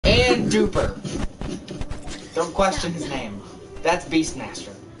duper. Don't question his name. That's Beastmaster.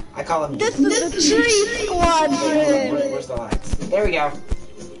 I call him This Duper. is the tree squadron. Where's the lights? There we go.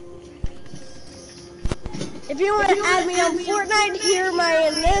 If you want to add me on Fortnite, here my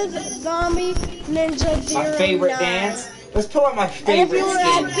Liz Zombie Ninja 09. My favorite dance. Let's pull out my And if favorite you want to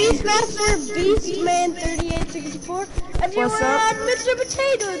add skin. Beastmaster, Beastman3864. If you want to add Mr.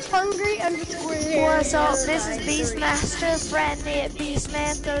 Potatoes, Hungry_. What's up? This is Beastmaster, friend me at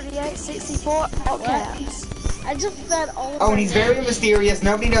Beastman3864. All caps. I just said all of Oh, my and he's very mysterious.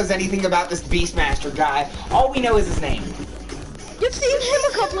 Nobody knows anything about this Beastmaster guy. All we know is his name. You've seen him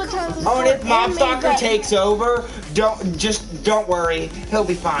a couple of times before. Oh, and if Mobstalker but- takes over, don't worry. He'll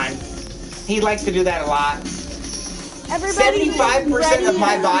be fine. He likes to do that a lot. 75% of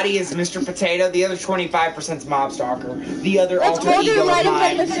my body is Mr. Potato. The other 25% is Mobstalker. The other Let's alter hold it ego right of up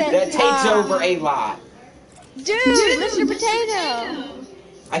mine at the center. that takes over a lot. Dude, Mr. Potato.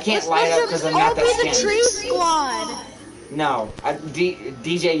 I can't light up because I'm I'll not that be the skin. tree squad. No,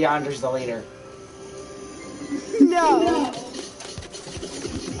 DJ Yonder's the leader. No.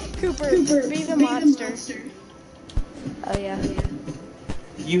 Cooper, be the monster. Oh, yeah.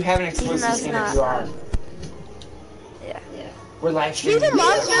 You have an exclusive that's skin not- if you are. Yeah. We're live Be streaming. the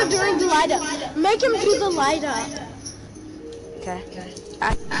monster during the light up. Make him do the light up. Okay.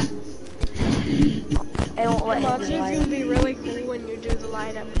 It won't let him Monster's do gonna light. be really cool when you do the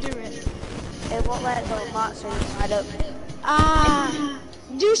light up. Do it. It won't let the monster light up.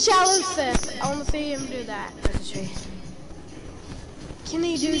 Do shallow sis. I want to see him do that. There's a tree. Can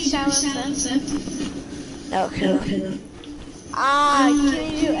he do shallow sis? No, okay. Can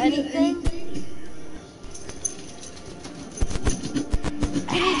he do anything?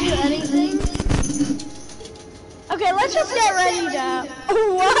 Can he do anything? Okay, let's just get ready to.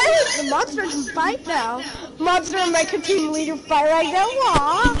 What? The monster can fight now. Monster and Mecha Team Leader fight right now.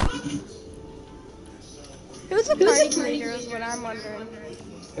 Aww. Who's the party leader is what I'm wondering.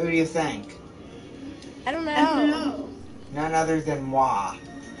 Who do you think? I don't know. None other than moi.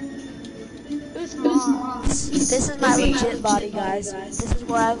 Who's mom? This is my legit body, guys. This is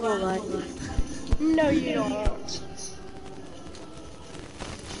what I look like. No, you don't.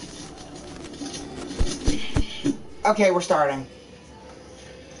 Okay, we're starting.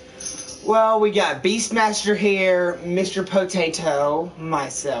 Well, we got Beastmaster here, Mr. Potato,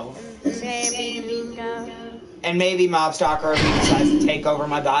 myself, Sammy Mingo. and maybe Mobstalker if he decides to take over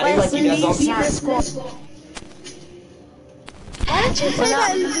my body like he does all the time. Why didn't you say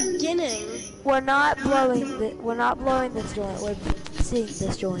that in the beginning? We're not blowing this joint. We're seeing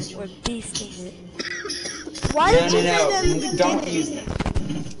this joint. We're beasting it. Why No, did you say that in the no, don't beginning? use that.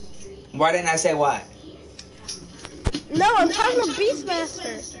 Why didn't I say what? No, I'm talking about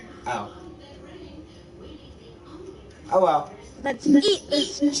Beastmaster. Oh. Oh well. Let's eat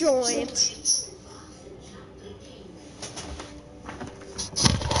this joint.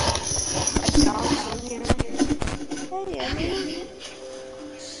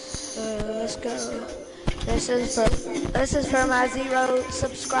 Let's go. This is for my 0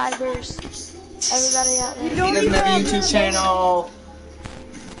 subscribers. Everybody out there. He doesn't have a YouTube channel.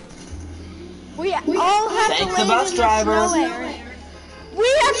 We all have Thank to the land bus in driver. the snow area. We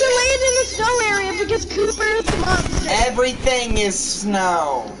have to land in the snow area because Cooper is the monster. Everything is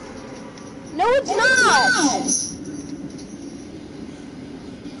snow. No, it's not.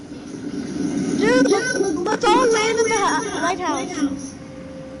 Dude, let's all land in the lighthouse.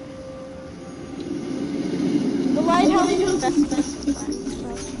 The lighthouse is best.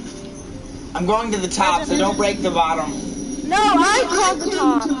 I'm going to the top, so don't break the bottom. No, I called the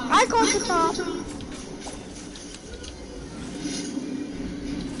top. I called the top.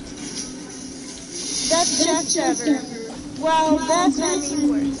 That's just ever. Well, that's not me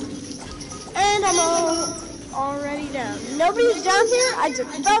worse. And I'm already down. Nobody's down here. I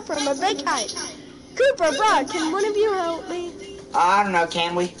just fell from a big height. Cooper, bro, can one of you help me? I don't know,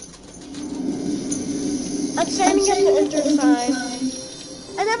 can we? I'm standing at the enter sign.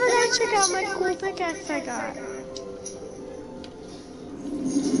 I never got to check out my cool pickaxe I got.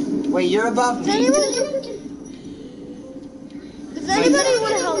 Wait, you're above Does me. anybody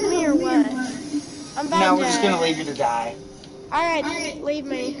want to help me or what? I'm back No, we're just gonna leave you to die. Alright, leave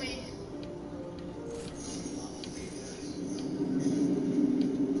me.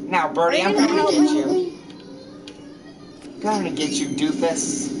 Now, Birdie, I'm Are you coming to gonna get help you. Coming to get you,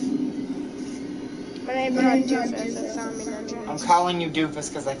 doofus. My name's not Doofus, it's Zombie Ninja. I'm calling you doofus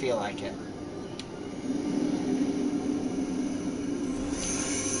because I feel like it.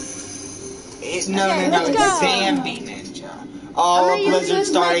 No, Okay, no, let's no, go. it's Zambi Ninja. I'm Oh, gonna use Blizzard's this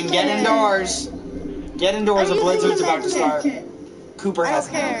starting. med Get kit. indoors. Get indoors, I'm a using Blizzard's the about to med start. kit. Cooper I has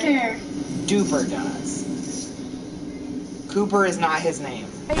don't a name. care. Duper does. Cooper is not his name.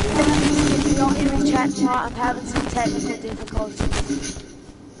 If you don't hear me chatting a lot, I'm having some technical difficulties.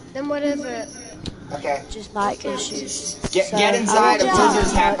 Then what is it? Okay. Just mic issues. Get inside. A I won't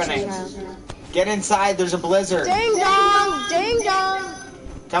blizzard's touch happening. around. Get inside. There's a blizzard. Ding dong! Ding dong!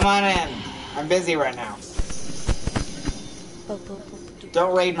 Come on in. I'm busy right now. Boom, boom, boom, boom.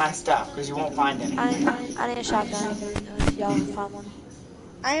 Don't raid my stuff because you won't find any. I need a shotgun. If y'all can find one.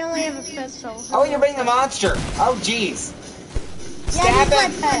 I only have a pistol. Oh, you're being the monster. Oh, jeez. Yeah, Stab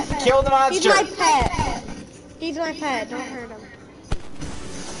he's him. my pet. Kill the He's monster. my pet. He's my pet. Don't hurt him.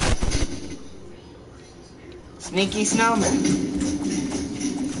 Sneaky snowman.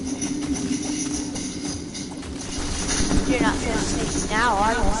 You're not so sneaky now,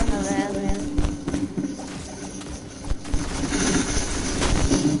 are you, Snowman?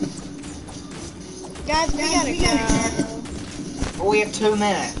 Guys, we gotta go. But we have 2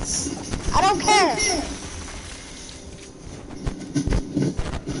 minutes. I don't care.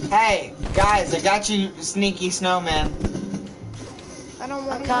 Hey, guys, I got you, sneaky snowman. I don't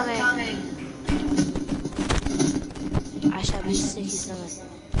want Coming. I shall be sneaky Snowman.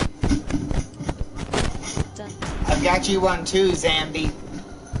 Done. I've got you one too, Zambi.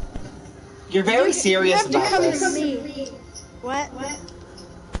 You're very serious You have about to come this. to me. What? What?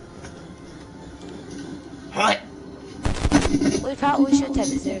 We should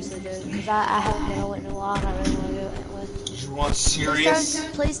take it seriously, dude, because I haven't been away in a while and I really want to do it with. You want serious?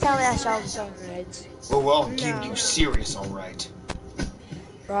 Please tell me I shall be throwing grenades. Well, I'll No. give you serious, alright.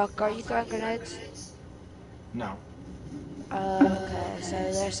 Brock, are you throwing grenades? No. Okay, so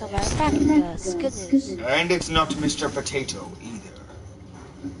there's somebody attacking us. Good news. And it's not Mr. Potato either.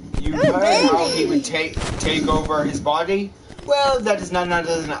 You Ooh, heard how baby. he would take over his body? Well, that is none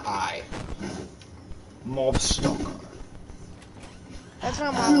other than I. Mob Stalker. That's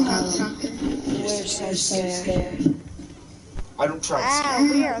not my house. We're so scared. I don't try to Wow,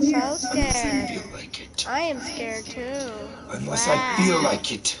 scare we are so you. scared. Feel like it. I am scared too. Unless Wow. I feel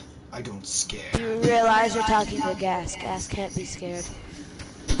like it, I don't scare. You realize you're talking to Gas. Gas can't be scared.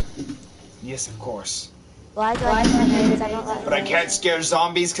 Yes, of course. Well, I like grenades. I don't like But I can't scare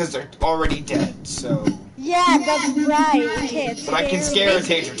zombies because they're already dead, so... Yeah, that's right. You can't But I can scare a me.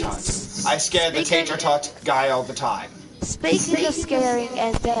 tater tot. I scare the tater tot guy all the time. Speaking of scaring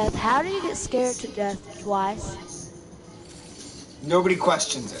and death, how do you get scared to death twice? Nobody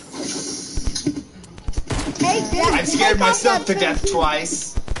questions it. Hey, Dad, I've scared take off myself to that death thing.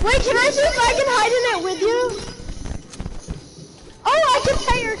 twice. Wait, can I see if I can hide in it with you? Oh, I can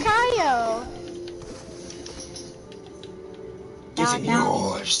pet your Kaio. Get in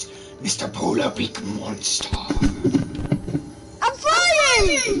yours, Mr. Polar Beak Monster. I'm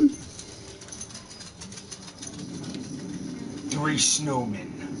flying! 3 snowmen.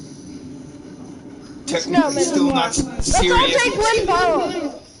 Snowmen Technically still what? not Let's all serious. take one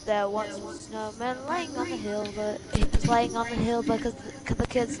boat. There once was a snowman laying on the hill, but he was laying on the hill because the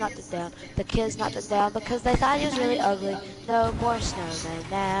kids knocked it down. The kids knocked it down because they thought he was really ugly. No more snowman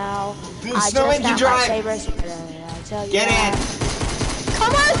now. Dude, I snowman just can found drive. lightsabers. I tell you Get in. that.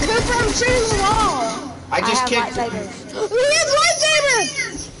 Come on, Cooper, I'm shooting the wall. I just have kicked. lightsabers. We have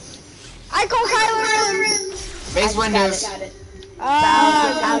lightsabers. I call Kyler in. Base windows.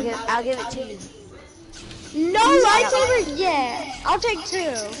 I'll give it to you. No lightsaber? Yeah. I'll take 2.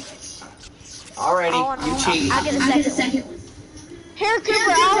 Alrighty, you cheat. I'll get a second. Here,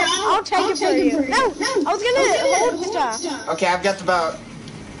 Cooper, I'll take it for you. No, I was gonna hold stuff. Okay, I've got the boat.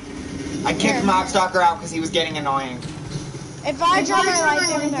 I kicked Mob Stalker out because he was getting annoying. If I draw my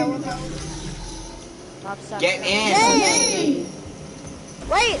lightsaber, I will. Get in. Yay!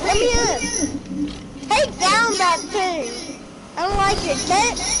 Wait, let me in. Take down that thing. I don't like it.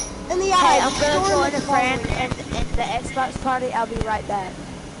 Get in the eye. Hey, I'm gonna Storm join a is friend falling. and the Xbox party. I'll be right back.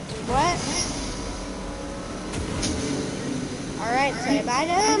 What? Alright, say bye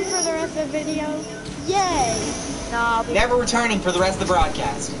to him for the rest of the video. Yay! No, I'll be. Never returning for the rest of the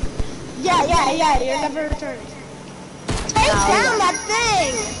broadcast. Yeah, you're never returning. Take down that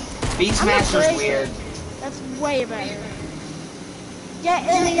thing! Beach I'm Smasher's afraid. weird. That's way better. Get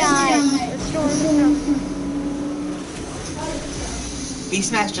in the eye. The storm is coming.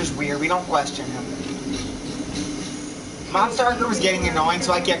 Beastmaster's weird, we don't question him. Mob Stalker was getting annoying,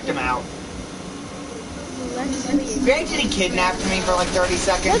 so I kicked him out. Let's leave. Granted, he kidnapped me for like 30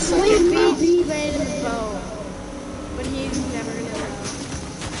 seconds, Let's so I kicked leave him out. Beast Man in the boat. But he's never gonna know.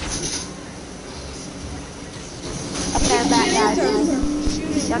 Okay, I'm back, guys.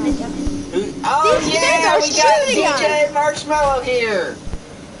 Oh These yeah, kids we are got shooting DJ Marshmallow here!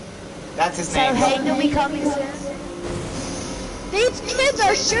 That's his So name. Hayden will be coming soon. These kids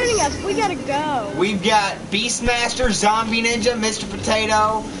are shooting us. We gotta go. We've got Beastmaster, Zombie Ninja, Mr.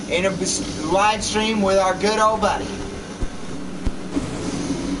 Potato in a live stream with our good old buddy.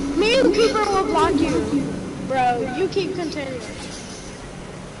 Me and Cooper will block you, bro. You keep continuing.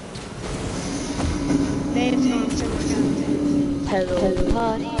 Hello,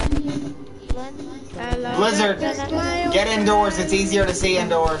 honey. Hello, Blizzard, get indoors. It's easier to see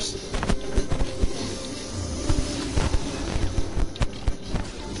indoors.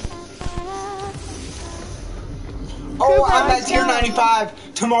 Oh, I'm at tier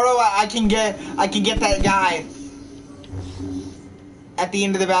 95. Tomorrow I can get that guy at the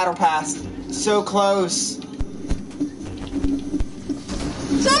end of the battle pass. So close.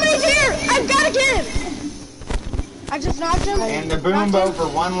 Somebody's here! I've gotta get him! I just knocked him. And the boom boat for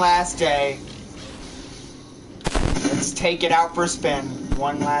one last day. Let's take it out for a spin.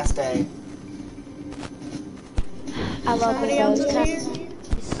 One last day. I love Somebody else those. is here.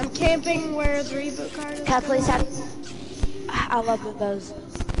 I'm camping where the reboot card is. Can I please have... I love those.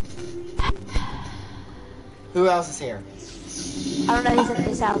 Who else is here? I don't know, he's in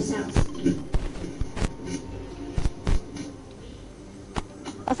this house.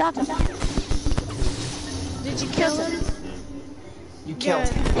 I found him. Did you kill him? You killed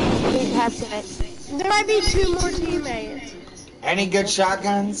him. He didn't have teammates. There might be 2 more teammates. Any good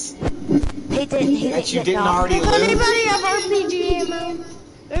shotguns? He didn't. That you didn't no. already Does loot? anybody have RPG ammo?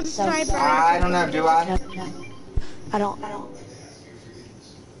 There's a sniper. I don't know, do I? No. I don't.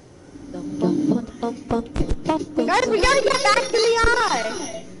 Guys, we gotta get back to the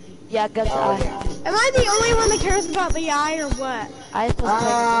eye. Yeah, go to Oh, I. yeah. Am I the only one that cares about the eye or what? I was supposed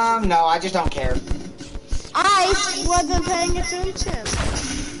to pay No, I just don't care. I wasn't paying attention.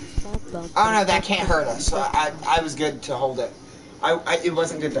 attention. Oh no, that can't hurt us. So I was good to hold it. It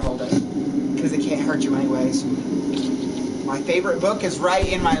wasn't good to hold it because it can't hurt you anyways. My favorite book is right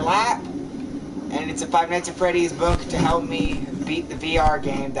in my lap, and it's a Five Nights at Freddy's book to help me beat the VR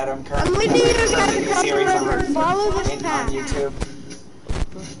game that I'm I'm currently leading you guys doing a across the series river. on, Follow this on path. YouTube.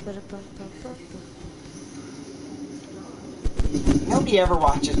 Nobody ever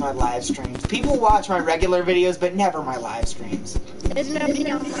watches my live streams. People watch my regular videos, but never my live streams. There's nobody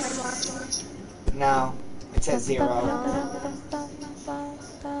else watching. No, it says 0.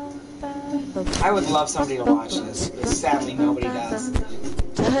 I would love somebody to watch this, but sadly nobody does.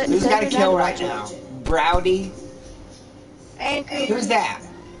 Who's got a kill right now? Browdy? And Who's that?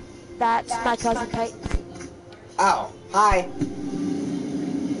 That's my cousin Kate. Oh, hi.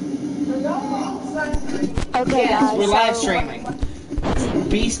 Okay, guys. We're live so- streaming.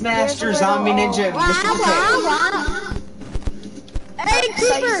 Beastmaster, Zombie Ninja, and Mr. Potato. Hey,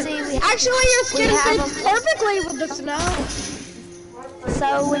 So you Cooper! see, Actually, your skin we have fits perfectly with the snow. So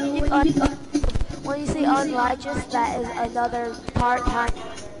when you see unrighteous, that is another part-time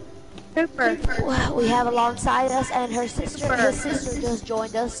Cooper we have alongside us, and his sister just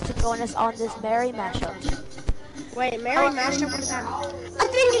joined us to join us on this merry mashup. Wait, Mary Master, what's happening? I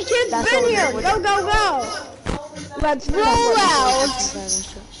think the kid's That's been what here. we're Go, go, go. Let's roll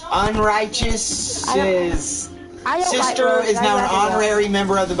out. Unrighteous is... I don't like Sister roads, is I now an rather walk. honorary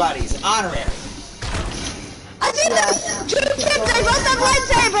member of the Buddies. Honorary. I see them. 2 kids, they both have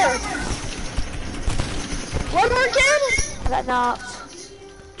lightsabers. One more kid. I got knocked.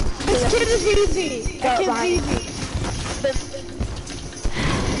 This kid is easy. That Go, kid's Ryan. easy.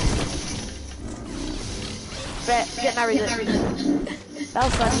 Brett, get my reboot. That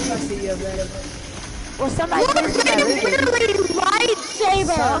was funny to see you, Brett. Well, somebody Look, get my it's reboot. literally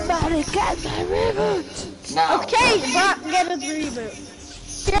lightsaber. Somebody get my reboot. No. Okay, Brock, get his reboot.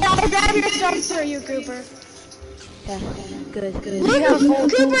 Here, I'll grab your stuff for you, Cooper. Okay, good, good. Look, You have a full,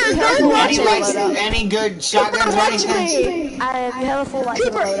 Cooper, you have a don't full watch lightsaber Anyways, loadout. any good shotguns or Watch anything? me. You have a full lightsaber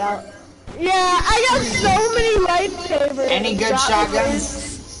Cooper. loadout. Yeah, I got so many lightsabers. Any good Drop me, shotguns?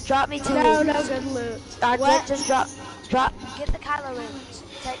 please. Drop me two. No, no good loot. What? Just drop, get the Kylo Ren.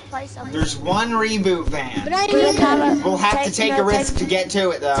 Take place of There's one reboot But van. I Get the need Kylo. We'll have to take a risk to get to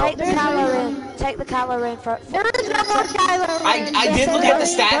it, though. Take the Kylo Ren. Take the Kylo Ren for. There is no more Kylo Ren. I did look at the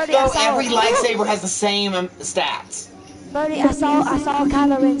stats, Birdie, I though. saw Every it. lightsaber has the same stats. Birdie, I saw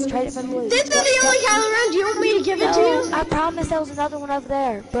Kylo Ren's traded for the loot. This is the only Kylo Ren. Do you want me to give it to No, you? I promise there was another one over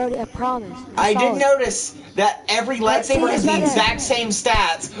there. Birdie, I promise. I saw did it. notice that every lightsaber has the right there. exact same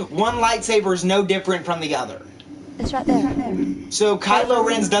stats. One lightsaber is no different from the other. It's right there. So Kylo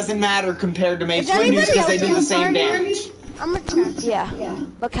Ren's doesn't matter compared to Mace Is Windu's anybody because they else do in the the same party? damage. I'm gonna check. Yeah.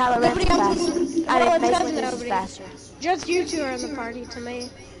 But Kylo Ren's Nobody else faster. is- I no, mean, it Mace says Windu is nobody. faster. Just you two are in the party to me.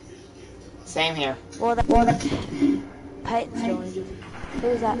 Same here. Well, Peyton's joined.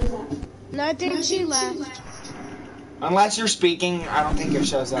 Who's that? No, I think she left. Unless you're speaking, I don't think it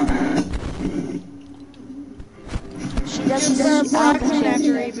shows up. She doesn't Super, see I'm gonna have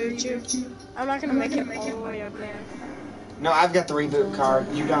to reboot you. I'm not gonna make it all the way up there. No, I've got the reboot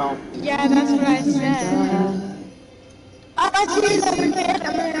card. You don't. Yeah, that's what I said. Oh, I see that we can't.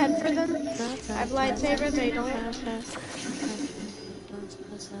 I'm gonna head for them. I have lightsaber, they don't.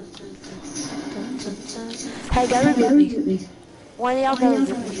 Hey, go reboot me. One of y'all go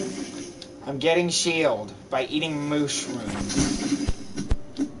reboot me. I'm getting shield by eating mushrooms.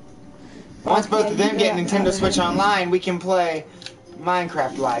 Once both of them get Nintendo Switch Online, we can play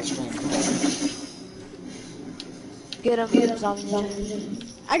Minecraft live stream together. Get him, zombie.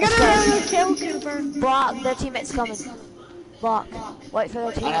 I gotta run and kill Cooper. Brock, their teammate's coming. Brock, wait for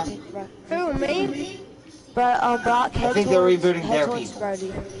their teammate. Who, me? But Brock, head I think they're towards, rebooting head their towards people.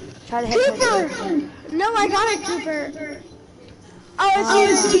 Brody. Try to head towards Cooper! Brody. No, I got it, Cooper. Oh, I see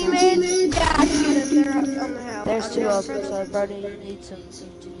his teammates. Yeah, I see them. They're up on the house. There's I'm two going of for them, them. so Brody needs some.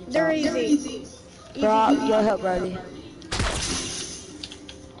 They're easy. Brock, go help Brody.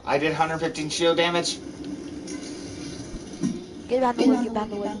 I did 115 shield damage. Get behind the wood, get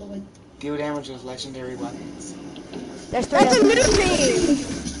behind the wood. Deal damage with legendary weapons. There's three That's of a them. new team.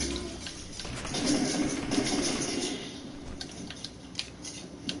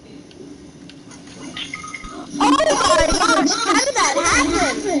 Oh my gosh, how did that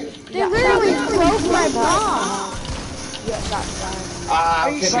happen? They literally broke my ball. Yeah, shot. Ah,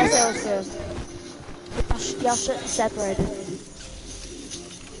 Are you okay. sure? Y'all shouldn't separate it.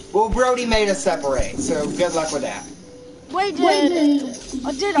 Well, Brody made us separate, so good luck with that. Wait,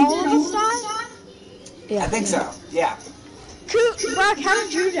 did all of us die? Yeah. I think so, yeah. Brock, how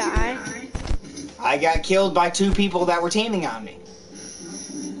did you die? I got killed by two people that were teaming on me.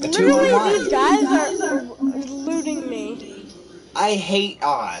 A Literally, 2-on-1. these guys are looting me. I hate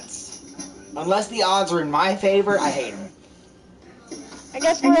odds. Unless the odds are in my favor, I hate them. I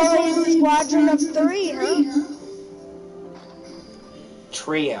guess we're only in a squadron of 3, huh?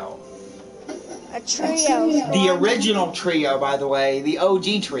 Trio. A trio. The original trio, by the way, the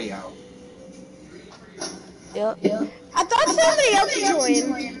OG trio. Yep. I thought somebody else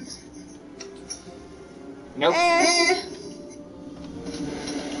joined. Nope.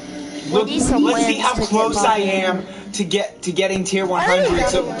 We need some Let's see wins how to get close by. I am to getting tier 100.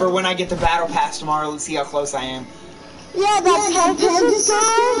 So for when I get the battle pass tomorrow, let's see how close I am. Yeah, that Pegasus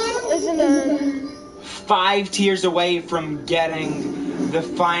guy isn't a... 5 tiers away from getting the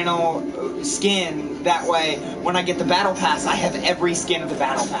final skin. That way, when I get the battle pass, I have every skin of the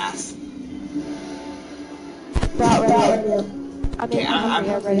battle pass. Brock, ready up. I mean, Okay, I'm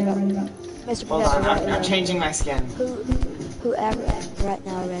ready up. Mr. Hold Professor, on, ready I'm up. changing my skin. Whoever, right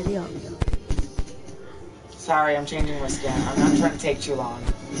now, ready up. Sorry, I'm changing my skin. I'm not trying to take too long.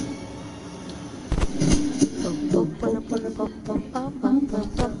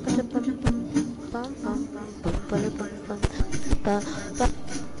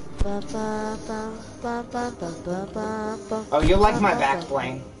 Oh, you'll like my back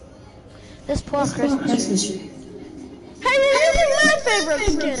bling. This poor Christmas tree. Hey, you're using my favorite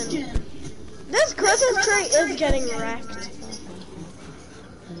skin. This Christmas tree is getting wrecked.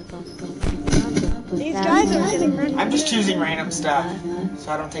 These guys are getting wrecked. I'm just choosing random stuff,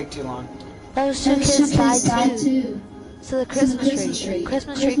 so I don't take too long. Those two kids died too. So the Christmas tree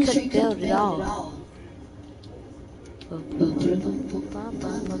couldn't build at all.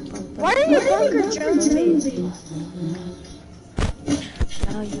 Why are you Bunker Jones me?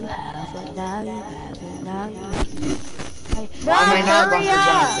 Now you have it, now you have it, now you have it. Why am I not hurry Bunker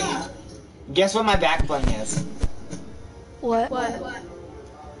up. Jonesy? Guess what my back bling is? What?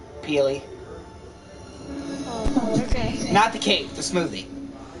 Peely. Oh, okay. Not the cake, the smoothie.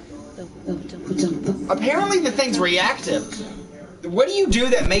 Apparently the thing's reactive. What do you do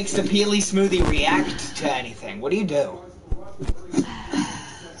that makes the Peely smoothie react to anything? What do you do?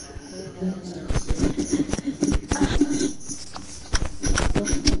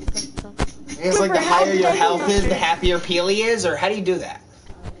 I guess like the higher your health is, the happier Peely is, or how do you do that?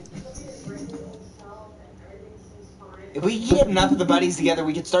 If we get enough of the buddies together,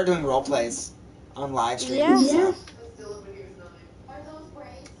 we could start doing role plays on live stream. Yeah.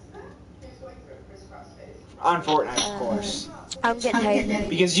 On Fortnite, of course. I'm getting hated.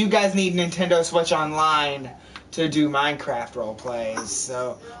 Because you guys need Nintendo Switch Online to do Minecraft role plays,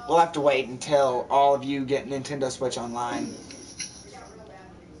 so we'll have to wait until all of you get Nintendo Switch Online.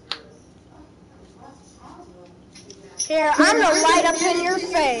 Here, I'm gonna light up in your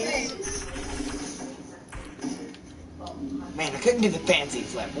face. Man, I couldn't do the fancy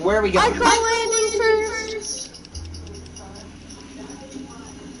flip. Where are we I going? call landing first.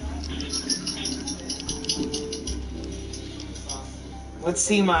 Let's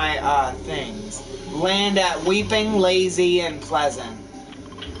see my things. Land at Weeping, Lazy, and Pleasant.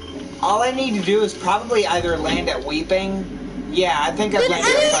 All I need to do is probably either land at Weeping. Yeah, I think I've landed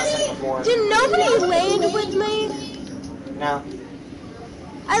at Pleasant before. Did nobody land with me? No.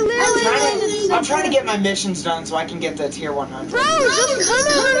 I literally I'm trying to get my missions done so I can get the tier 100. Bro, just come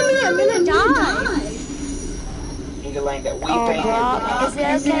over to me. I'm gonna die. Need to land at Weeping. Oh, Brock,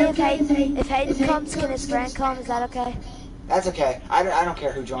 is it okay if Hayden comes, can his friend come? Is that okay? That's okay. I don't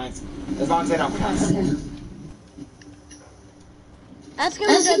care who joins, as long as they don't cuss. That's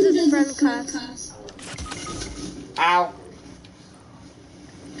gonna go to the friend cuss. Ow.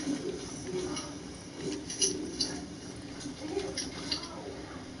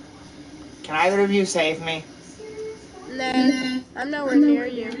 Can either of you save me? No, I'm nowhere near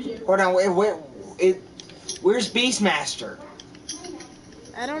you. Hold on, where's Beastmaster?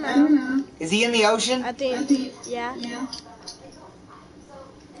 I don't know. Is he in the ocean? I think, yeah.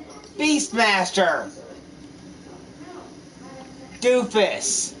 Beastmaster!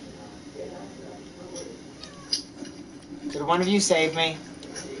 Doofus! Could one of you save me?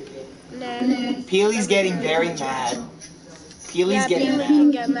 No. Peely's getting very mad. Peely's getting Peely mad.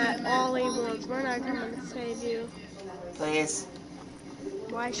 can get mad all he wants. We're not coming to save you. Please.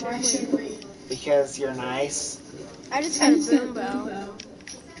 Why should we? Because you're nice. I just got a boom bell.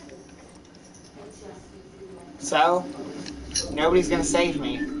 So, nobody's gonna save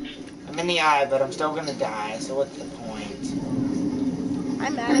me. I'm in the eye, but I'm still gonna die, so what's the point?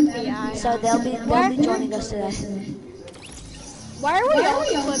 I'm out of the eye. So they'll be joining us today. Why are we all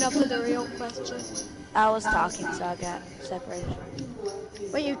split up with the real question? I was talking, so I got separated.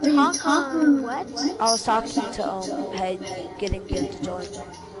 Wait, you talk on what? I was talking to Hayden, getting him to join.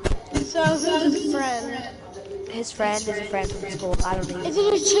 So who's his friend? His friend is a friend from school. I don't even. Is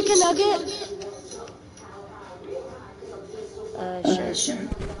it a chicken nugget? Sure.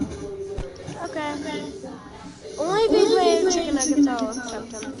 Okay. Only if he's made chicken nuggets, I'll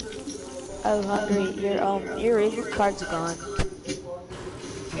accept him. Oh, Hungry, your reward cards are gone.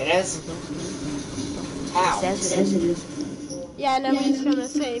 It is? How? It says it is. Yeah, nobody's gonna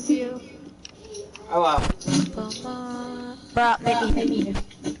save you. Oh well. Bro, maybe.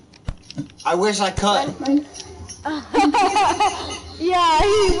 I wish I could. Yeah,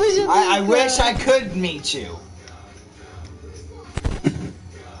 he was. I wish I could meet you.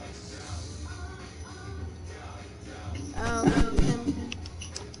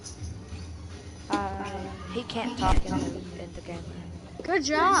 He can't talk in the game. Good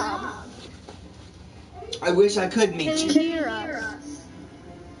job. I wish I could meet Can you. you hear us?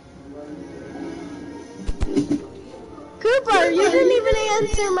 Cooper, you didn't even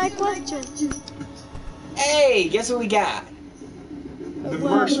answer my question. Hey, guess what we got? The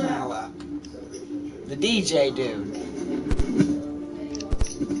Marshmallow. The DJ dude.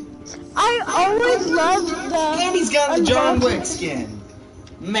 I always loved the. And he's got the John Wick skin.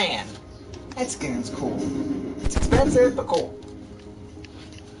 Man, that skin's cool. It's expensive, but cool.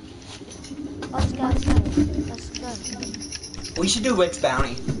 Let's go. We should do Wick's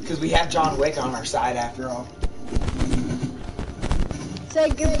Bounty, because we have John Wick on our side after all. Say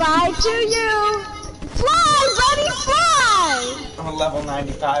goodbye to you. Fly, buddy, fly! I'm a level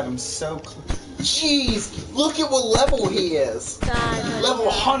 95, I'm so close. Jeez, look at what level he is. Level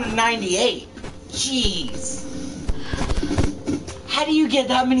 198. Jeez. How do you get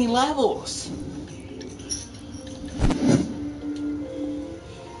that many levels?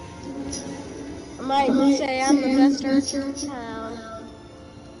 I might say I'm the best archer in town.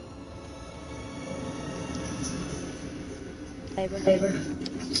 Favor.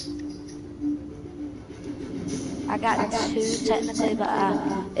 I got two technically, but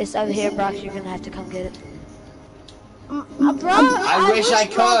it's over here, Brock. You're gonna have to come get it. I wish I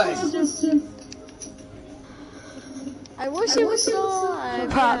could. I wish he was still alive.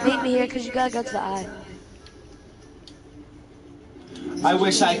 Brock, meet me here because you gotta go to the eye. I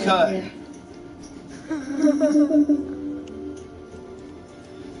wish I could.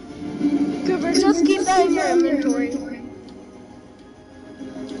 Cooper, just keep that in your inventory.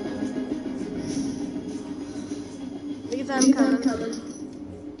 Because I'm coming.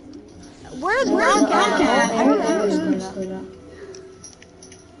 Where's Brock at? I don't know.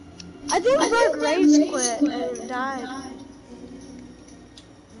 I think Brock rage quit and died.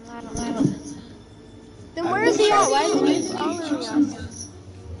 I don't know. Then where is he at? Why isn't he following us?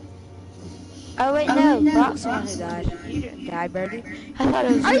 Oh wait, no, Brock's the one who died. You didn't die, Birdie. I thought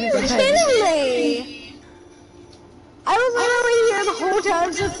it was Are you Birdie. kidding me? I was literally here the whole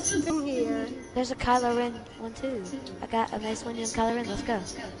time, just sitting here. There's a Kylo Ren one too. I got a nice one in Kylo Ren. Let's go.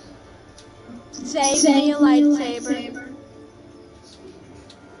 Save me a lightsaber.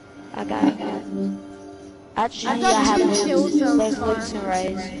 I got it. Actually, I I thought have you Luke's. killed some There's car. Luke's and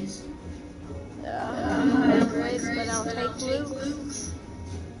Ray's. Race, but I'll take Luke.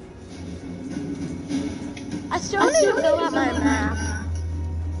 I still need to fill out my map.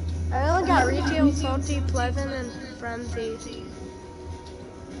 I only got Retail, Salty, Pleasant, and Frenzy.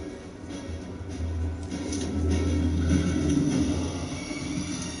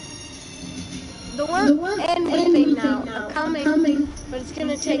 The one and thing now are coming, but it's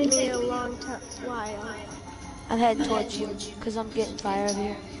gonna take me a long while. I'm heading towards you because I'm getting fire over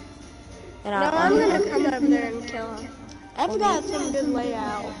here. And No, I'm gonna come over there and kill him. I've got some good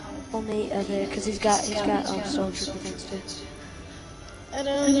layout. We'll meet over there because he's got stormtrooper things too. I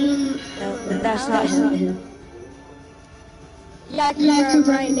don't. No, that's not him. Yeah, I'm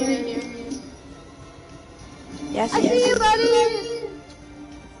right near you. Yes, I see you, buddy.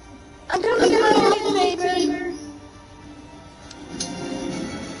 I'm gonna get my lightsaber.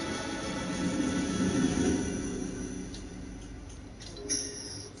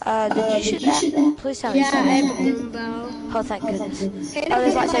 Did you shoot that? Please tell me. Yeah, I have a boom bow. Oh, thank goodness. Hey, Oh,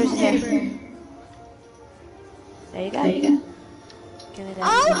 there's lightsabers in here. There you go. Give me that.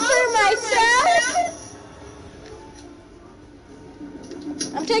 All for myself.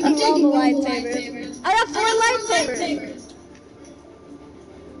 I'm taking all the lightsabers. I got 4 lightsabers.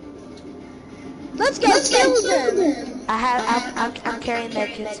 Let's go kill them. I'm carrying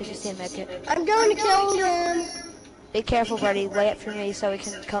medkits if you see a medkit. I'm going to kill them. Be careful, Brady. Wait up for me so we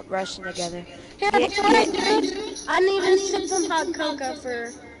can come rushing together. Here, that's what I do. I need to sip some hot cocoa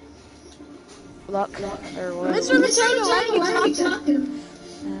for Luck or what? Mr. Potato. Why are you talking?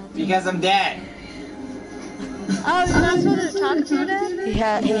 Because I'm dead. Oh, you're not supposed to talk to them? He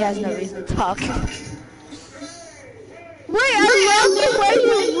has no reason to talk. Wait, I love the way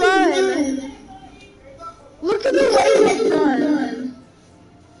you run. Look at the way you run.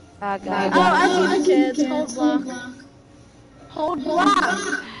 Oh, God. Oh, I see the kids. Hold block. Hold block.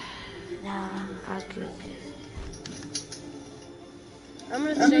 Nah, I could. I'm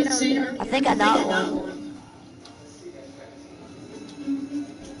gonna stay down here. I think I knocked one.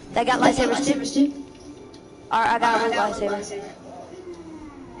 They got lightsabers too? Alright, I got a red lightsaber.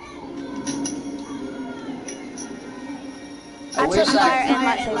 I I wish took fire and I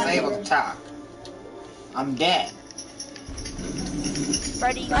was lightsaber. able to talk. I'm dead.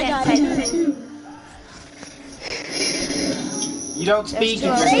 Brady, you I can't got take it. me. You don't speak if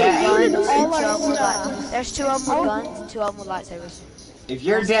There's you're two of them with guns and 2 of them with lightsabers. If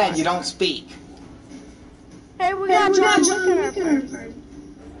you're dead, you don't speak. Hey, we got John. Look at our friend.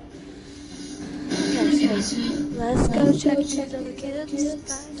 Let's go check these other kids.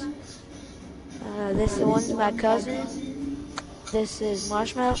 This one's my cousin. This is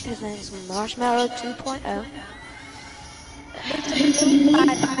Marshmallow. His name's Marshmallow 2.0.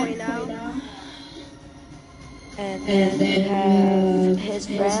 5.0. And then we have his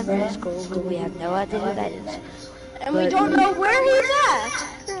friend from school, who we have no idea who that is. And we don't know where he's at.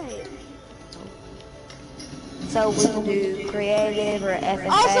 Great. So we can do creative or FFA.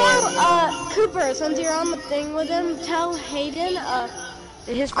 Also, Cooper, since you're on the thing with him, tell Hayden,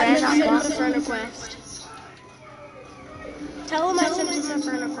 His I'm friend gonna not send him a gone. friend request. Tell him I sent him a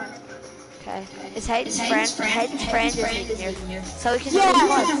friend request. Okay. It's Hayden's friend. Hayden's friend is here. So we can do Yeah,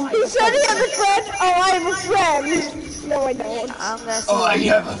 this he said he has a friend. Oh, I have a friend. No, I don't. I'm gonna see. Oh, I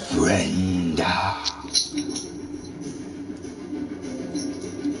have a friend.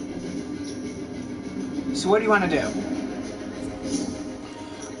 So what do you want to do?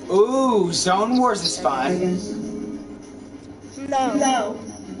 Ooh, Zone Wars is fun. No.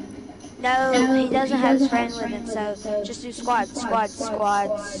 No, he doesn't have his friend with him, so just do squads.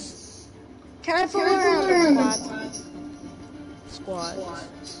 Can I fool around with squad?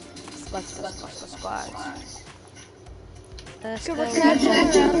 Let's go. Cooper, can I fool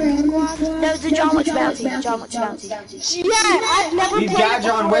around with squad? No, do John Wick's bounty. Yeah, I've never We've played got it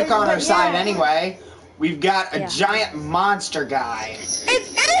John before, Wick on our but side yeah. anyway. We've got a Yeah. giant monster guy. Is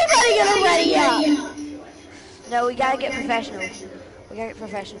anybody gonna ready up? No, we gotta get professional.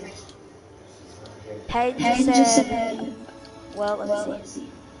 Hayden just said, well, let me see.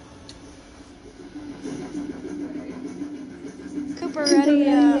 Cooper, ready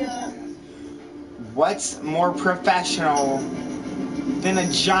up. What's more professional than a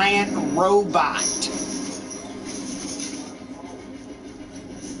giant robot?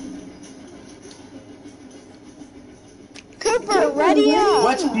 Cooper, ready up.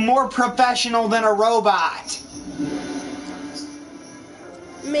 What's more professional than a robot?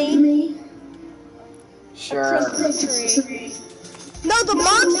 Me. Sure. Christmas tree. No, the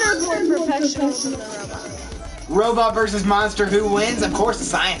monster's more professional than the robot. Robot versus monster, who wins? Of course the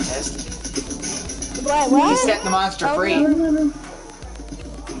scientist. Wait, He what? set the monster free.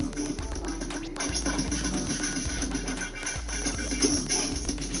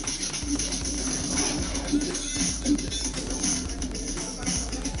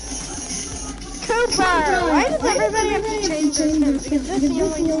 Cooper! Why does everybody have to change their skin? Because this is the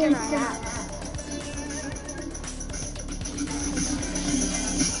only skin I have.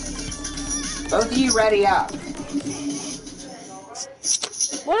 Both of you ready up.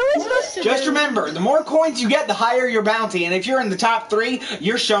 What are we supposed to Just do? remember, the more coins you get, the higher your bounty. And if you're in the top 3,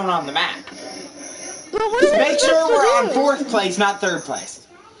 you're shown on the map. But what are we Make sure supposed we're to on do? 4th place, not 3rd place.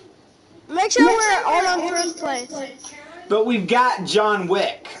 Make sure we're all on first place. But we've got John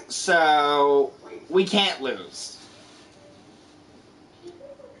Wick, so we can't lose.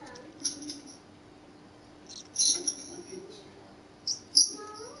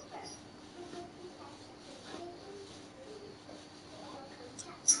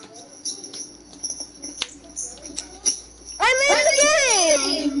 I'm in the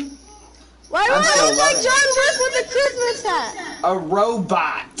game! Why do I'm I still look like loving John Wick with a Christmas hat? A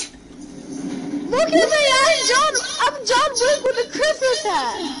robot. Look at me! I'm John Wick with a Christmas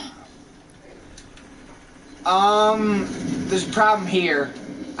hat! There's a problem here.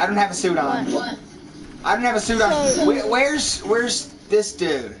 I don't have a suit on. What? I don't have a suit on. So- Where's this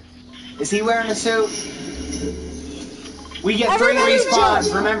dude? Is he wearing a suit? We get 3 Everybody respawns,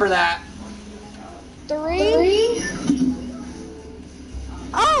 jump. remember that. 3?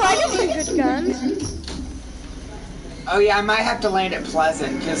 Oh, I got some good guns. Oh yeah, I might have to land at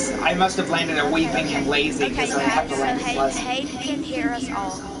Pleasant, because I must have landed at Weeping and Lazy, Okay, because I have to land at Pleasant. Hayden can hear us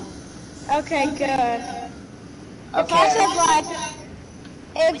all. Okay, good. If I Okay. said like,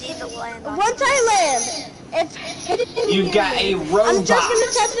 We if need to land on once I land, if You've got a I'm robot. just gonna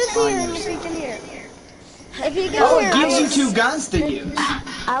test this here and if he can hear. If he can Oh, hear, it gives I you will- 2 guns to use.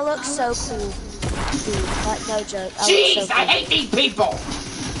 I look so cool. Dude, like no joke. I Jeez, look so I cool. hate these people.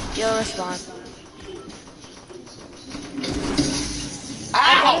 You'll respond.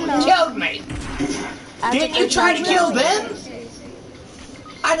 Ow, you killed me. Didn't you try to kill them?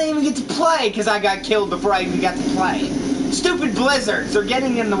 I didn't even get to play because I got killed before I even got to play. Stupid blizzards, they're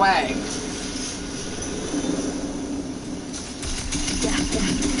getting in the way.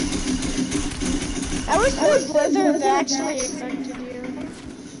 I wish the blizzards actually affected you.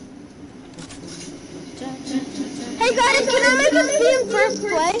 Hey guys, can I make us be in first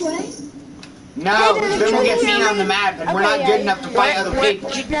place? No, because then we'll get seen on the map and we're not Okay, good yeah. enough to fight other people.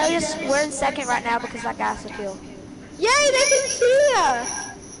 Did you notice we're in second right now because I got a kill. Yay, they can see us!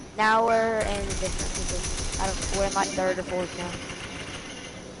 Now we're in a different position. We're in like 3rd or 4th now.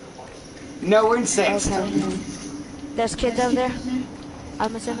 No, we're in 6th. Okay. There's kids over there.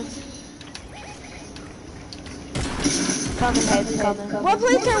 I'm assuming. Coming, Hayden, coming. What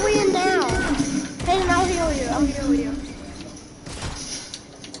place are we in now? Hayden, I'll heal you. I'll heal you.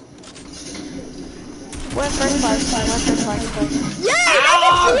 We're in first place. We're in first place. Yay, they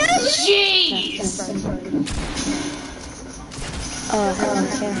Oh, can see us! jeez!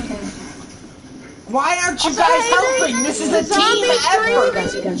 Why aren't you Also, guys Hayden, helping? This is a the team zombie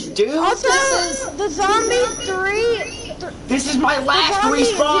effort, dude. Also, the zombie 3, This is my last zombie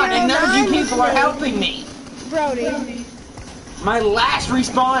respawn, and none of you 09 people are helping me. Brody. My last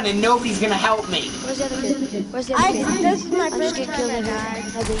respawn, and nobody's gonna help me. Where's the other kid? Where's the other kid? This is my I'm just first getting time killed I every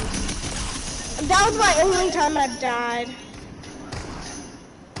died. time. That was my only time I've died.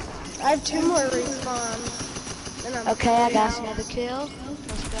 I have 2 more respawns. And I'm Okay, I got out. another kill.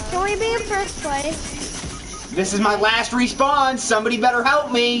 Let's go. Can we be in first place? This is my last respawn. Somebody better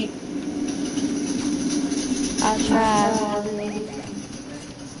help me. I tried.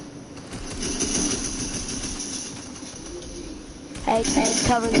 Hey,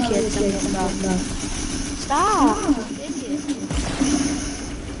 cover the kids. Stop.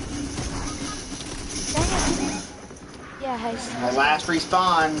 Yeah, hey. My last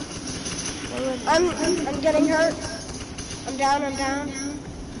respawn. I'm getting hurt. I'm down.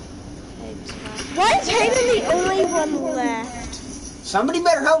 Hey, Why is Hayden the only one left? Somebody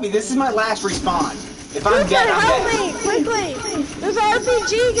better help me. This is my last respawn. If I'm dead, Cooper, I'm help dead. me, quickly. There's an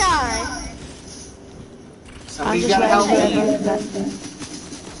RPG guy. Somebody's gotta help me.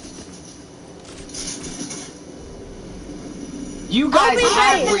 You guys be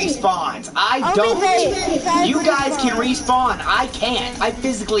have Hayden. respawns. I I'll be don't. Hayden. You guys can respawn. I can't. I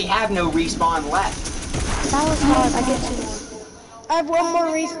physically have no respawn left. That was hard. I get you. I have 1 more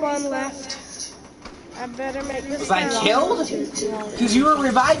respawn left. I better make this. Was I count. killed? Because you were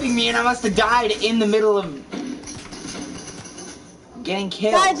reviving me and I must have died in the middle of... getting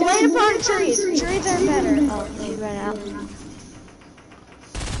killed. Guys, wait upon trees. Trees are better. Oh, they ran out.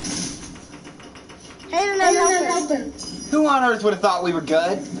 Hayden, I'm helping. Who on earth would have thought we were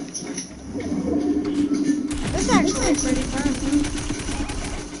good? This is actually pretty fun.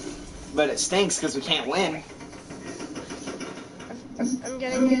 But it stinks because we can't win. I'm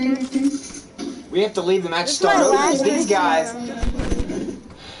getting it. We have to leave the match This is start my over last because these guys.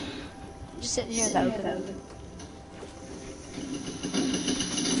 Just sitting here though.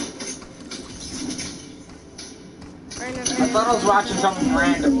 I thought I was watching something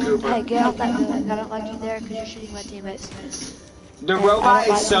random, Cooper. Hey, get off that building. I don't like you there because you're shooting my teammates. The robot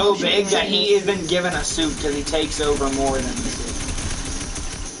is so big that he isn't given a suit because he takes over more than the suit.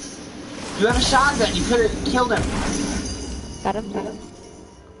 You have a shotgun. You could have killed him. Got him.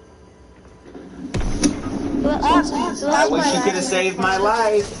 I wish you could have saved my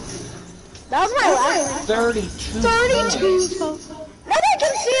life. That was my last. 32. 32. Now they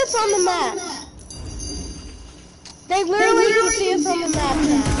can see us on the map. They literally can see us on the map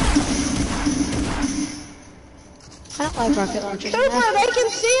now. I don't like rocket launchers. Cooper, they can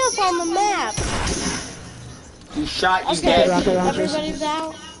see us on the map. You shot, you Okay, dead. everybody's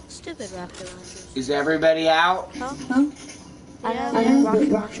out. Stupid rocket launchers. Is everybody out? Huh? I know that rocket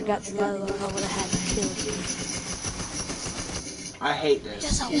launcher got to go. I would have had to kill you. I hate this.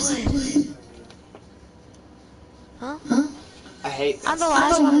 Yes, I would. Huh? I hate this. I'm the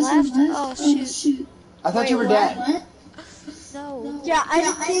last one left. Oh, shoot. I thought you were dead. No. Yeah, I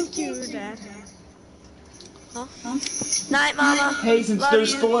think you were dead. Huh? Night, Mama. Hey, since Love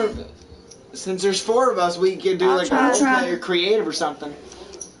there's you. four of us, we could do I'll like try. a multiplayer creative or something.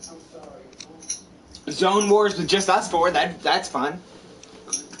 Zone Wars with just us four. That's fun.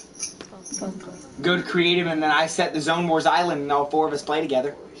 Go to creative and then I set the Zone Wars island and all four of us play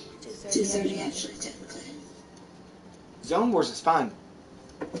together. 2:30 actually, technically. Zone Wars is fun.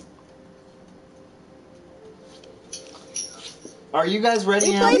 Are you guys ready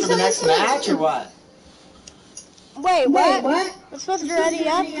We now play for the next 17. match or what? Wait, what? We're supposed to be ready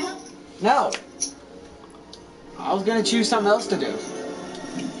up? No. I was gonna choose something else to do.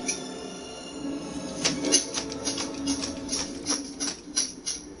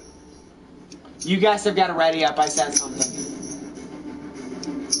 You guys have got to ready up. I said something.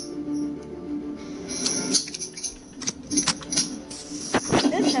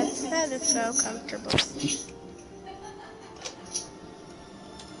 This headset is so comfortable.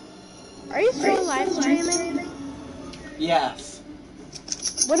 Are you still live streaming? Yes.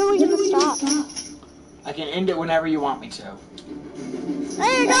 When are we gonna stop? I can end it whenever you want me to. Hey,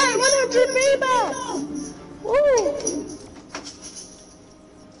 I got 100 V-Bucks! Woo!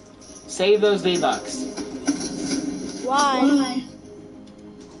 Save those V-Bucks. Why?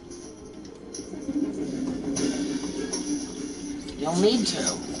 You'll need to.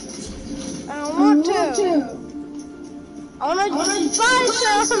 I don't want to. I wanna buy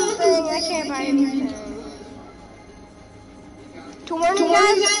something. I can't buy anything. To warn you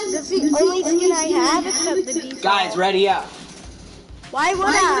guys, that's the only skin I have except the default. Guys, ready up. Why would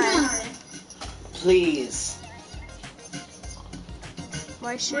I? Please.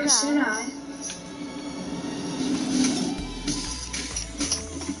 Why should I?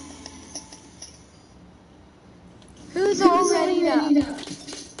 Who's all ready up?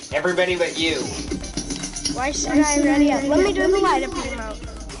 Everybody but you. Why should I ready up? Let me do the light up remote.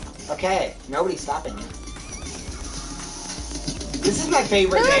 Okay, nobody's stopping you. This is my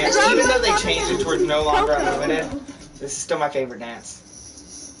favorite No, dance. no, Even no, though they no, changed it no. towards no longer Coco. unlimited, this is still my favorite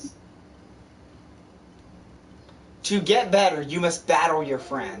dance. To get better, you must battle your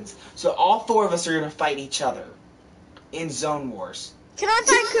friends. So all four of us are going to fight each other in Zone Wars. Can I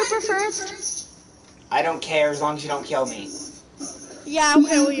fight Cooper first? I don't care as long as you don't kill me. Yeah, I'll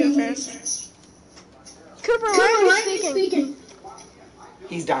kill you first. Cooper, why are you speaking?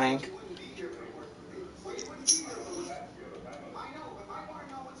 He's dying.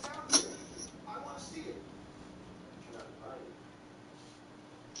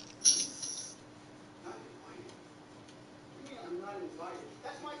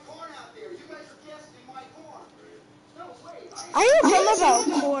 I don't know about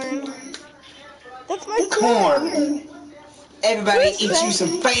corn. That's my Corn. corn. Everybody Who's eat that? you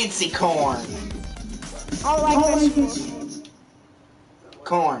some fancy corn. I like vegetables.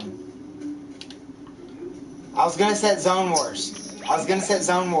 Corn. I was gonna set Zone Wars.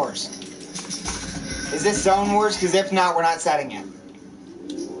 Is this Zone Wars? Because if not, we're not setting it.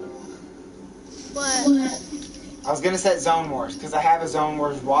 What? I was gonna set Zone Wars because I have a Zone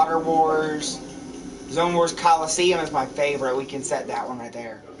Wars Water Wars. Zone Wars Coliseum is my favorite. We can set that one right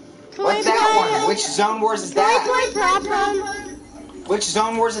there. Can What's we that play- one? Which Zone Wars is Can that? we play Prop Run? Which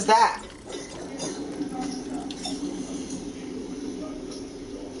Zone Wars is that?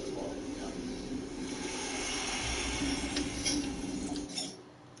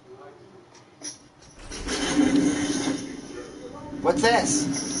 What's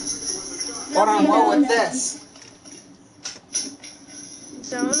this? Hold on, whoa, what's this?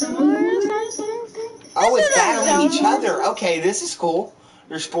 Zone Wars, I think. Oh, it's Isn't that battling each Zone Wars? other. Okay, this is cool.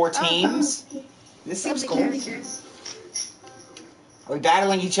 There's 4 teams. This seems cool. Are we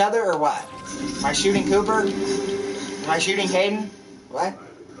battling each other or what? Am I shooting Cooper? Am I shooting Hayden? What?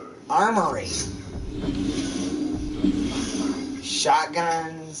 Armory.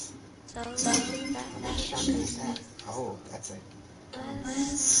 Shotguns. Shotguns. Oh, that's it.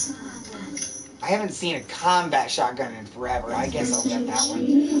 I haven't seen a combat shotgun in forever. I guess I'll get that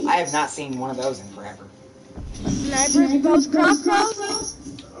one. I have not seen one of those in forever. Sniper, both crossbows.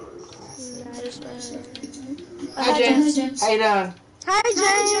 Hi, James. How you doing? Hi,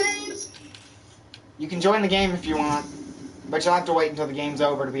 James. You can join the game if you want, but you'll have to wait until the game's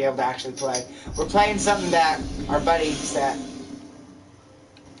over to be able to actually play. We're playing something that our buddy set.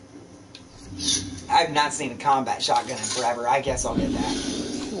 I've not seen a combat shotgun in forever. I guess I'll get that.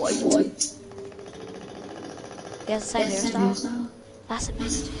 What? Yes, same hairstyle. That's a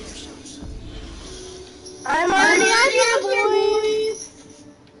nice hairstyle. I'm already out here, boys.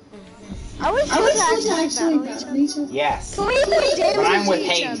 I wish we could actually battle each other. Yes. Can we do damage But I'm with to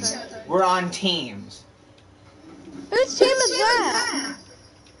each Hayden. other? We're on teams. Whose team is that?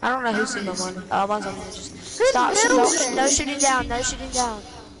 I don't know who's team I'm on. Mine's on just Who's stop. building? No shooting down. No shooting down.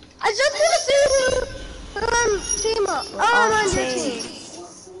 I just want to see who I'm team up. Oh, I'm on your team.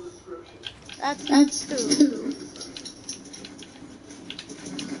 That's two.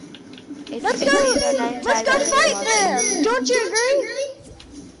 Let's go fight them. Don't you agree?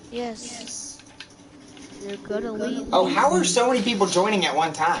 Yes. You're gonna leave. Oh, how are so many people joining at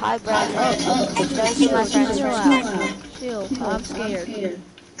one time? Hi, Brad. Those are my friends. Chill out. Chill. I'm scared.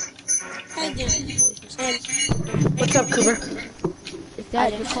 What's up, Cooper? Is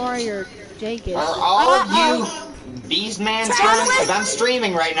that Jakari or Jenkins? Are all of you Beastman streaming? Because I'm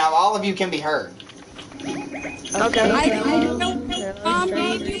streaming right now. All of you can be heard. Okay.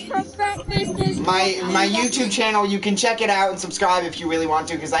 My YouTube channel, you can check it out and subscribe if you really want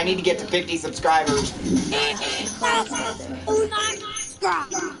to, because I need to get to 50 subscribers.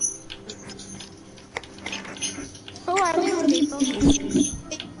 Who are these people?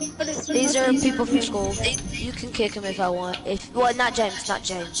 These are people from school. You can kick them if I want. Well, not James,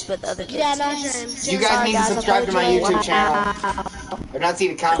 but the other kids. Yeah, not James. You guys need to subscribe to my YouTube channel. I've not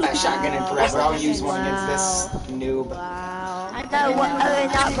seen a combat shotgun in forever. I'll use one against this noob. Wow. No,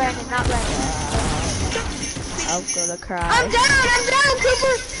 not Brandon, not Brandon. I'm gonna cry. I'm down,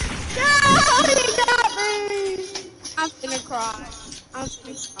 Cooper. No, he got me. I'm gonna cry. Oh,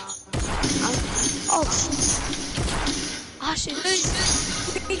 shoot.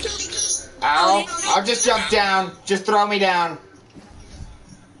 Ow. I'll just jump down. Just throw me down.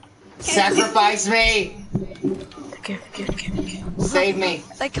 Sacrifice me. Okay. Save me.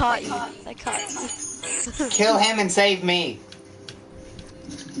 They caught you. Kill him and save me.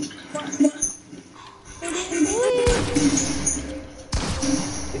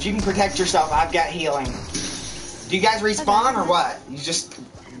 If you can protect yourself, I've got healing. Do you guys respawn or what? You just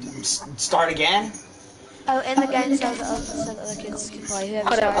start again? Oh, in the game so the other kids can play.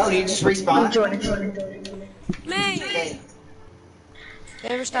 Whoever Oh, do you just respawn? I'm joining. Okay.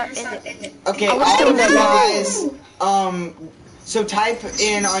 Whoever start in it. Okay, all of you guys, so type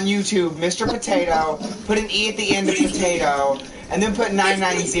in on YouTube, Mr. Potato, put an E at the end of potato, and then put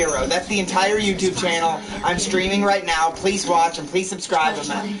 990. That's the entire YouTube channel. I'm streaming right now. Please watch and please subscribe.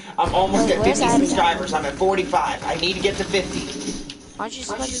 I'm almost at 50 subscribers. I'm at 45. I need to get to 50. Why don't you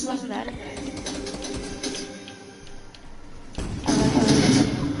select that?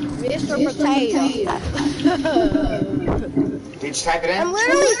 Mr. Potato. Did you type it I'm in?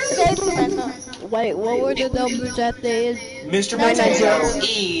 literally saving myself. Wait, what were the numbers at the end? Mr. Potato,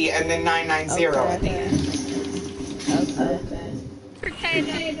 E, and then 990 at the end.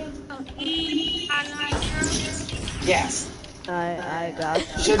 Yes. I got you.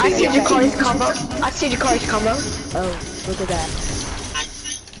 Should I be see the Jakari's combo. Oh, look at that.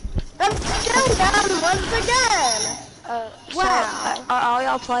 I'm still down once again. Wow. Are all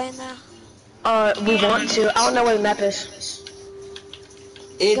y'all playing now? We want to. I don't know where the map is.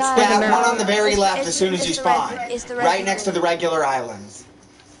 It's Guys, that one on the very left it's- as soon as you it's the spawn. it's the Right regular. next to the regular islands.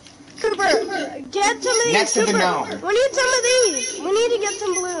 Cooper, get some of these. Next to the Cooper, gnome. we need some of these. We need to get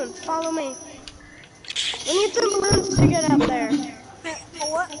some balloons. Follow me. We need some balloons to get up there.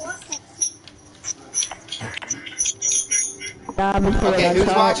 Okay, who's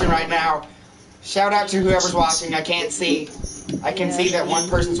watching right now? Shout out to whoever's watching. I can't see. I can see that one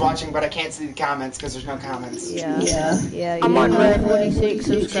person's watching, but I can't see the comments because there's no comments. Yeah. I'm on red. 46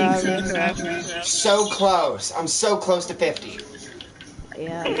 subscribers. So close. I'm so close to 50.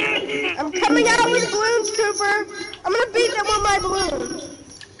 Yeah. I'm coming out with balloons, Cooper. I'm gonna beat them with my balloons.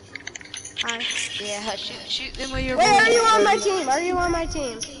 Yeah, shoot them with your Wait, are balloons. you on my team? Are you on my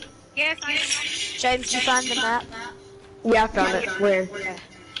team? Yes, I am. James, did you find the map? Yeah, I found it. Where?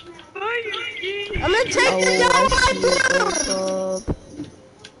 I'm gonna take them down with my balloons. Oh,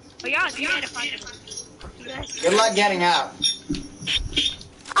 yeah, you gotta find it. Good luck getting out.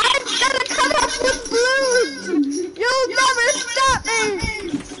 I'm gonna come up with balloons. You'll never stop me.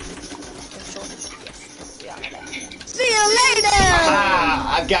 See you later.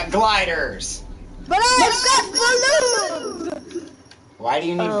 Ah, I've got gliders. But I've got balloons. Why do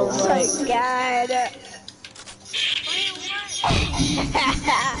you need Oh balloons? my god.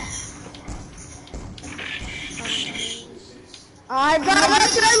 I got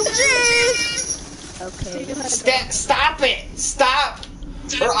SMG! Okay. Stop it! Stop!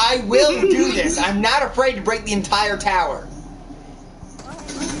 Or I will do this. I'm not afraid to break the entire tower.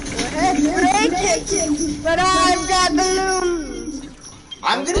 Break it! But I've got balloons!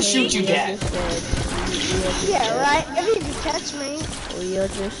 I'm gonna shoot you dead. Yeah, right? If you can catch me. Leo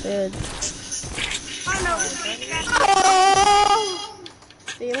just said. Oh!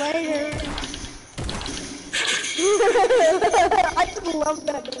 See you later. I just love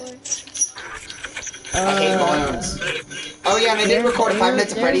that noise. I hate balloons. Oh yeah, and I did record a 5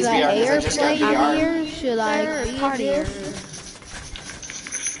 Nights at Freddy's VR because I just got VR. Here. Should I be here?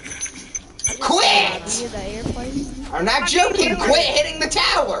 Quit! Be the airplane? I'm not joking. Quit hitting the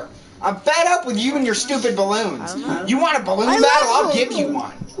tower. I'm fed up with you and your stupid balloons. You want a balloon battle? I'll give you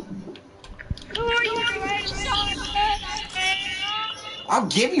one. I'll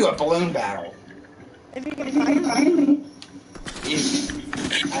give you a balloon battle. If you can find me. If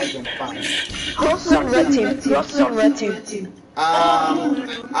I can find it. Who else is on red team? Who else is on red team?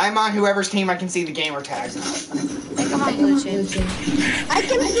 I'm on whoever's team I can see the gamer tags on. I think I'm on blue team. I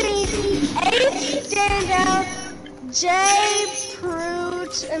can see Ace, Standout, Jay,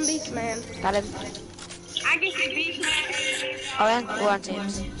 Proot, and Beastman. Got him. I can see Beastman. Oh, yeah, we're on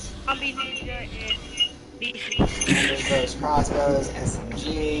teams. I'll be Ninja and Beast. There's those crossbows,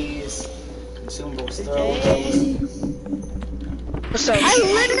 SMGs, consumables, throwables. What's up? I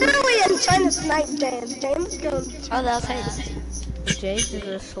literally am trying to snipe James. James goes. Oh, that's Hayden. James is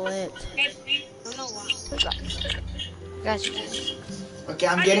a slit. Got you. Okay,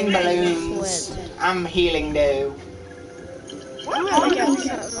 I'm getting balloons. I'm healing though. I'm gonna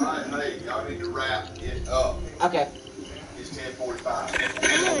get some. Hey, y'all need to wrap it up. Okay. It's 10:45.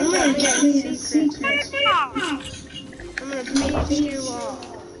 I'm gonna get secrets. I'm gonna beat you all.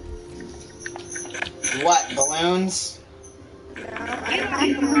 What, balloons? No, I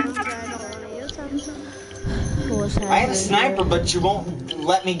have balloons, but I don't want to use them. What's I have a happening sniper, but you won't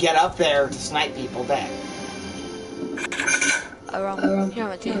let me get up there to snipe people then. Oh, wrong. Here on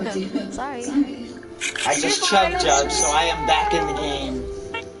my team. Sorry. I just chug judge, so I am back in the game.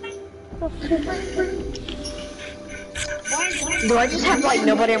 Do I just have like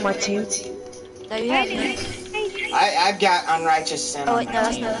nobody on my team? No, you have me. I've got unrighteous sin. Oh, on wait, no, my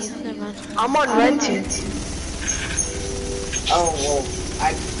that's team. not you. Never mind. I'm on red team. Oh, well,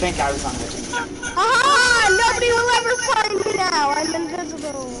 I think I was on the team. Ah! Nobody will ever find me now. I'm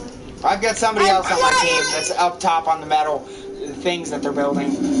invisible. I've got somebody else on my team that's up top on the metal things that they're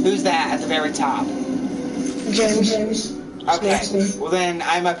building. Who's that at the very top? James. Okay, well then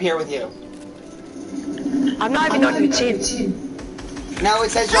I'm up here with you. I'm not even on your team. No,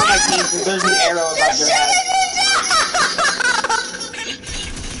 it says you're on my team because there's an arrow above your head.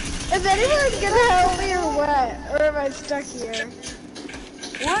 Is anyone gonna help me or what? Or am I stuck here?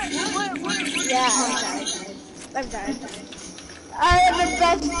 What? Yeah, I'm died. I have the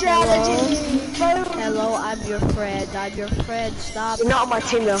best strategy. Hello, I'm your friend. I'm your friend. Stop. You're not on my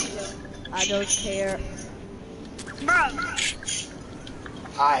team though. I don't care. Bro,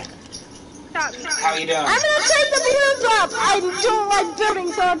 Hi, stop. how you doing? I'm gonna take the balloons up. I don't like building,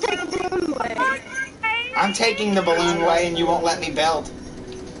 so I'll take the balloon away. I'm taking the balloon away and you won't let me build.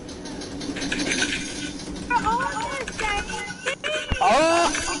 Oh,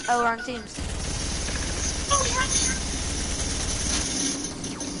 we're on teams.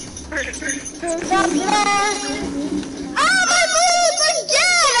 Who's up there? Oh, my balloons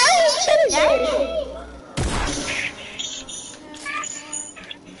again! Are you kidding me?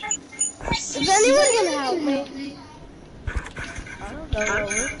 Is anyone gonna help me? I don't know.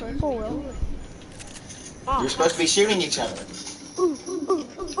 We're pretty well. You're supposed to be shooting each other.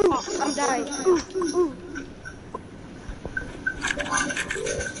 I'm dying. Ooh.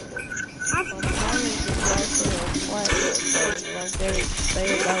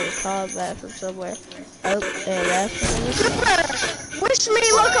 Combat from somewhere. Oh, and that's Super! Wish me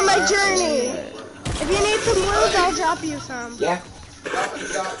luck on my journey. If you need some blues, I'll drop you some. Yeah.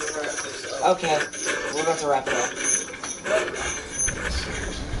 Okay. We're about to wrap it up.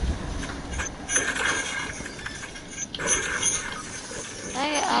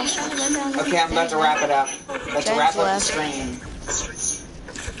 Hey, I was trying to go down. Okay, I'm about to wrap it up. About to wrap up the stream.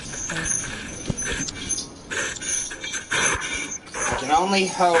 I can only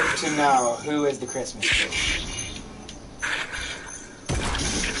hope to know who is the Christmas tree.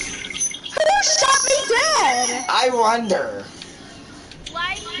 Who shot me dead? I wonder.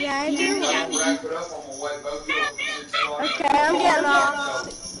 Yeah, I do. Wrap it up on my way, both of them. Okay, I'm getting off.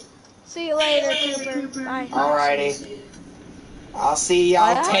 See you later, Cooper. Bye. Alrighty. I'll see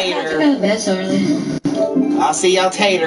y'all tater. That's early. I'll see y'all tater.